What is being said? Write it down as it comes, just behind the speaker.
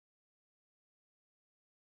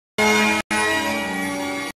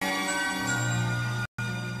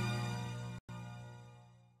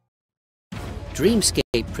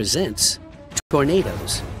Dreamscape presents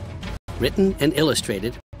Tornadoes, written and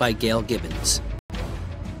illustrated by Gail Gibbons.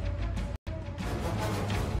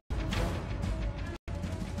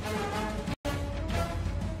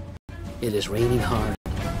 It is raining hard.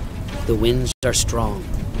 The winds are strong.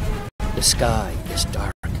 The sky is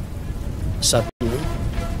dark. Suddenly,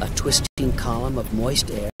 a twisting column of moist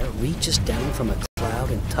air reaches down from a cloud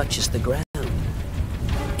and touches the ground.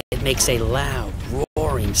 It makes a loud,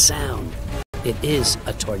 roaring sound. It is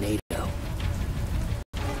a tornado.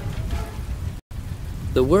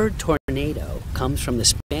 The word tornado comes from the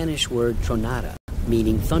Spanish word tronada,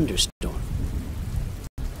 meaning thunderstorm.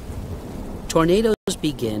 Tornadoes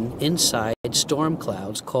begin inside storm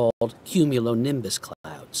clouds called cumulonimbus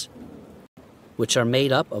clouds, which are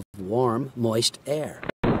made up of warm, moist air.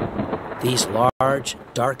 These large,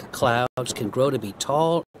 dark clouds can grow to be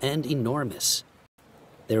tall and enormous.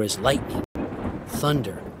 There is lightning,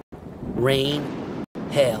 thunder, rain,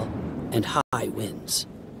 hail, and high winds.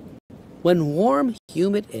 When warm,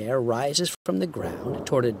 humid air rises from the ground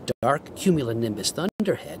toward a dark cumulonimbus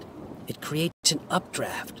thunderhead, it creates an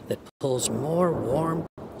updraft that pulls more warm,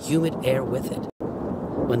 humid air with it.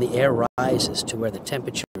 When the air rises to where the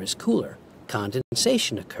temperature is cooler,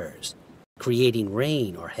 condensation occurs, creating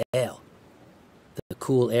rain or hail. The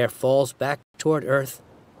cool air falls back toward Earth,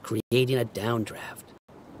 creating a downdraft.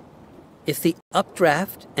 If the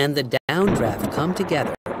updraft and the downdraft come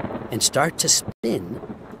together and start to spin,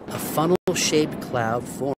 a funnel-shaped cloud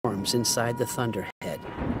forms inside the thunderhead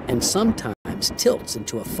and sometimes tilts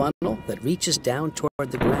into a funnel that reaches down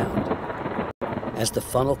toward the ground. As the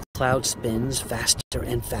funnel cloud spins faster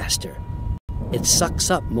and faster, it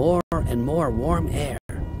sucks up more and more warm air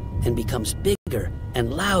and becomes bigger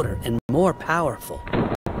and louder and more powerful.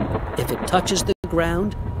 If it touches the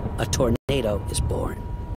ground, a tornado is born.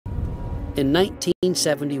 In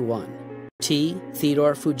 1971, T.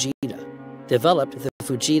 Theodore Fujita developed the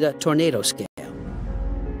Fujita tornado scale,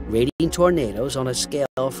 rating tornadoes on a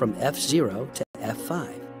scale from F0 to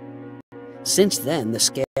F5. Since then, the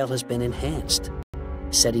scale has been enhanced,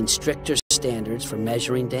 setting stricter standards for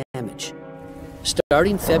measuring damage.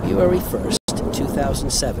 Starting February 1st,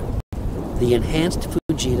 2007, the enhanced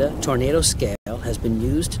Fujita tornado scale has been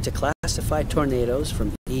used to classify tornadoes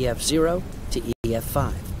from EF0 to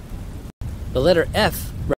EF5. The letter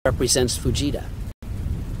F represents Fujita.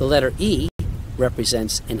 The letter E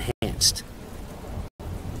represents enhanced.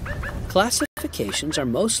 Classifications are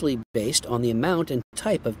mostly based on the amount and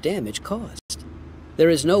type of damage caused. There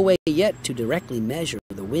is no way yet to directly measure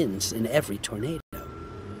the winds in every tornado.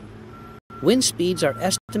 Wind speeds are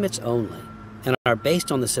estimates only and are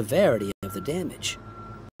based on the severity of the damage.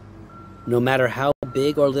 No matter how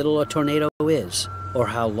big or little a tornado is, or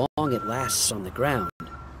how long it lasts on the ground,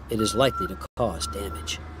 it is likely to cause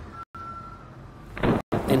damage.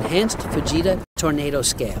 Enhanced Fujita Tornado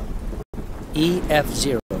Scale,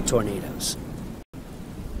 EF0 tornadoes.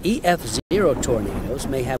 EF0 tornadoes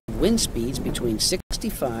may have wind speeds between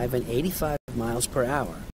 65 and 85 miles per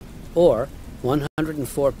hour, or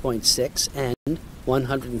 104.6 and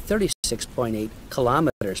 136.8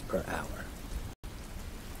 kilometers per hour.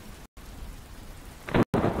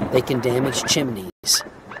 They can damage chimneys,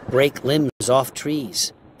 break limbs off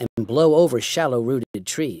trees, and blow over shallow-rooted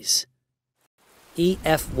trees.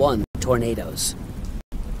 EF1 tornadoes.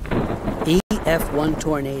 EF1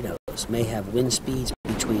 tornadoes may have wind speeds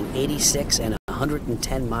between 86 and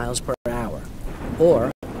 110 miles per hour,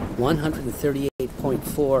 or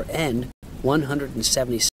 138.4 and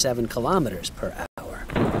 177 kilometers per hour.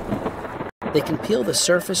 They can peel the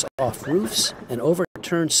surface off roofs and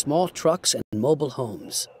overturn small trucks and mobile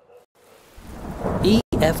homes.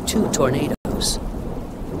 EF2 tornadoes.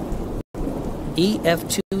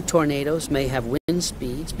 EF2 tornadoes may have wind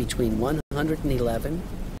speeds between 111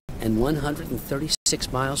 and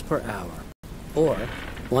 136 miles per hour, or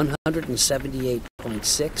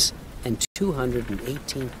 178.6 and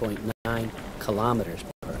 218.9 kilometers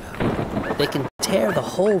per hour. They can tear the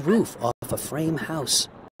whole roof off a frame house,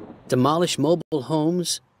 demolish mobile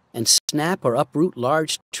homes, and snap or uproot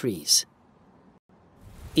large trees.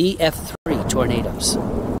 EF3 tornadoes.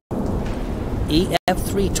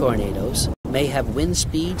 EF3 tornadoes may have wind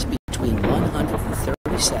speeds between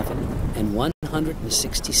 137 and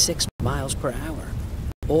 166 miles per hour,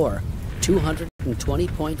 or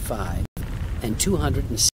 220.5 and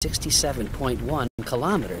 267.1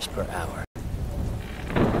 kilometers per hour.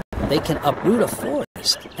 They can uproot a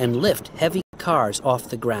forest and lift heavy cars off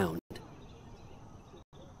the ground.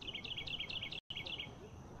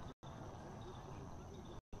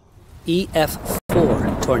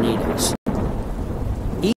 EF4 tornadoes.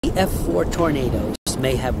 EF4 tornadoes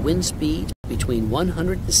may have wind speeds between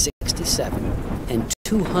 167 and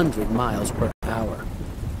 200 miles per hour,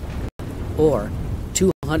 or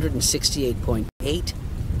 268.8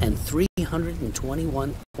 and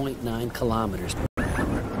 321.9 kilometers per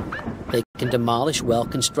hour. They can demolish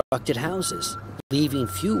well-constructed houses, leaving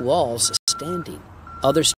few walls standing.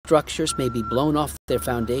 Other structures may be blown off their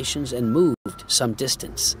foundations and moved some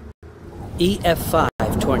distance. EF5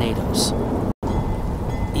 tornadoes.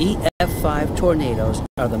 EF5 tornadoes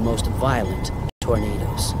are the most violent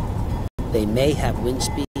tornadoes. They may have wind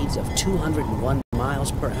speeds of 201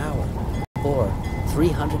 miles per hour, or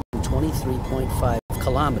 323.5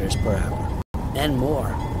 kilometers per hour, and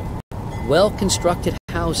more. Well-constructed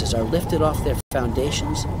houses are lifted off their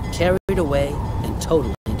foundations, carried away, and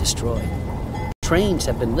totally destroyed. Trains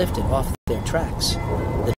have been lifted off their tracks.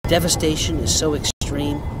 The devastation is so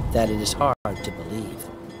extreme that it is hard to believe.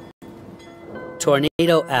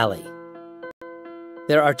 Tornado Alley.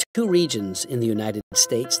 There are two regions in the United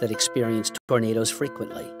States that experience tornadoes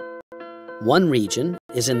frequently. One region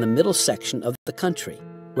is in the middle section of the country,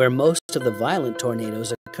 where most of the violent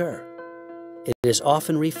tornadoes occur. It is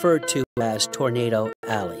often referred to as Tornado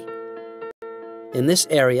Alley. In this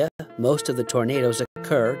area, most of the tornadoes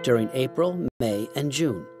occur during April, May, and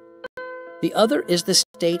June. The other is the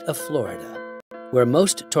state of Florida, where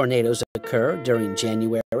most tornadoes occur during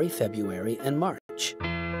January, February, and March.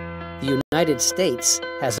 The United States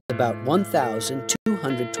has about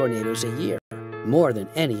 1,200 tornadoes a year, more than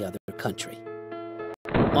any other country.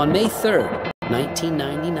 On May 3,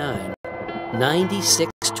 1999,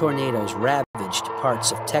 96 tornadoes ravaged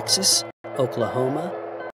parts of Texas, Oklahoma,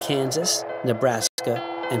 Kansas, Nebraska,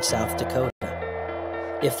 and South Dakota.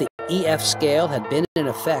 If the EF scale had been in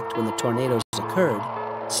effect when the tornadoes occurred,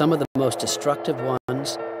 some of the most destructive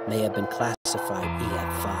ones may have been classified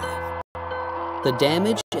EF5. The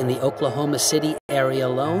damage in the Oklahoma City area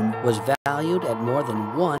alone was valued at more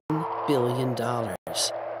than $1 billion.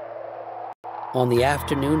 On the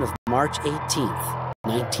afternoon of March 18,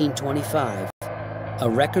 1925, a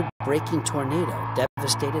record-breaking tornado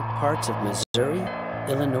devastated parts of Missouri,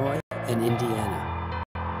 Illinois, and Indiana.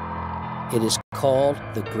 It is called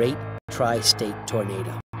the Great Tri-State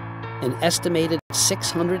Tornado. An estimated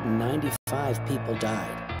 695 people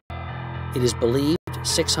died. It is believed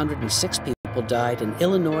 606 people died in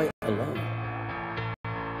Illinois alone.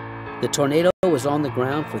 The tornado was on the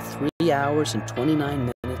ground for 3 hours and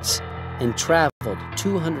 29 minutes and traveled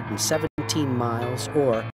 217 miles,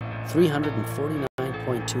 or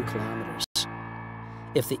 349.2 kilometers.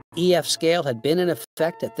 If the EF scale had been in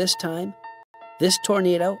effect at this time, this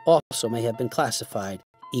tornado also may have been classified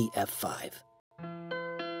EF5.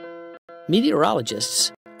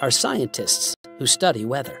 Meteorologists are scientists who study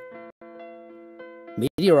weather.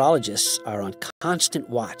 Meteorologists are on constant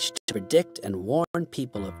watch to predict and warn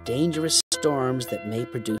people of dangerous storms that may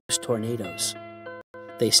produce tornadoes.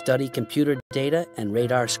 They study computer data and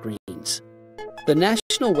radar screens. The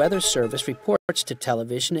National Weather Service reports to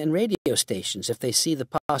television and radio stations if they see the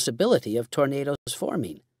possibility of tornadoes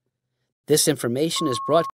forming. This information is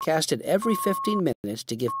broadcasted every 15 minutes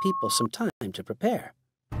to give people some time to prepare.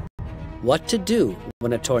 What to do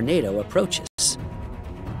when a tornado approaches?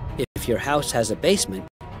 If your house has a basement,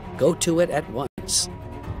 go to it at once.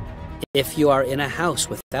 If you are in a house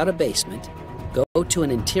without a basement, go to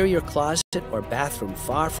an interior closet or bathroom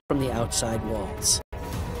far from the outside walls.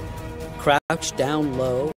 Crouch down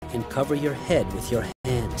low and cover your head with your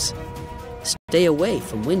hands. Stay away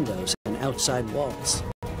from windows and outside walls.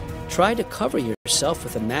 Try to cover yourself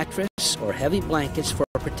with a mattress or heavy blankets for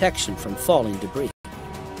protection from falling debris.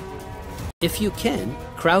 If you can,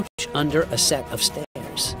 crouch under a set of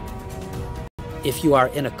stairs. If you are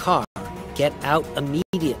in a car, get out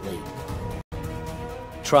immediately.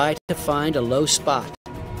 Try to find a low spot,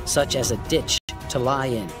 such as a ditch, to lie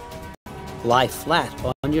in. Lie flat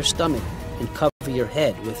on your stomach and cover your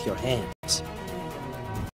head with your hands.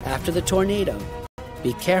 After the tornado,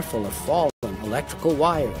 be careful of fallen electrical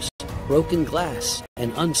wires, broken glass,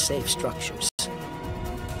 and unsafe structures.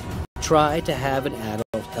 Try to have an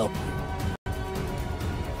adult help you.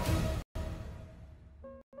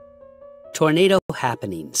 Tornado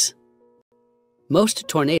happenings. Most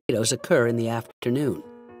tornadoes occur in the afternoon.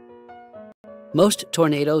 Most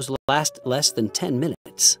tornadoes last less than 10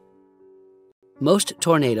 minutes. Most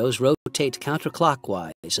tornadoes rotate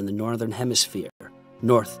counterclockwise in the northern hemisphere,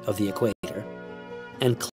 north of the equator,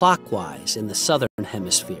 and clockwise in the southern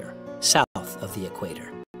hemisphere, south of the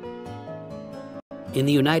equator. In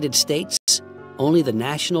the United States, only the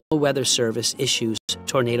National Weather Service issues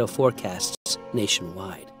tornado forecasts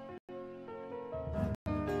nationwide.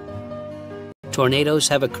 Tornadoes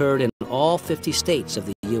have occurred in all 50 states of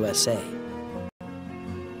the USA.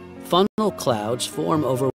 Funnel clouds form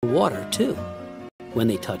over water, too. When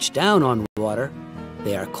they touch down on water,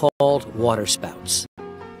 they are called waterspouts.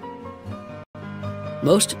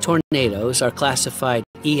 Most tornadoes are classified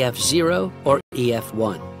EF0 or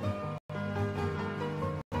EF1.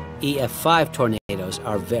 EF5 tornadoes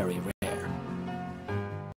are very rare.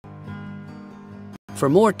 For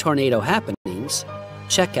more tornado happenings,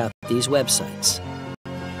 check out these websites.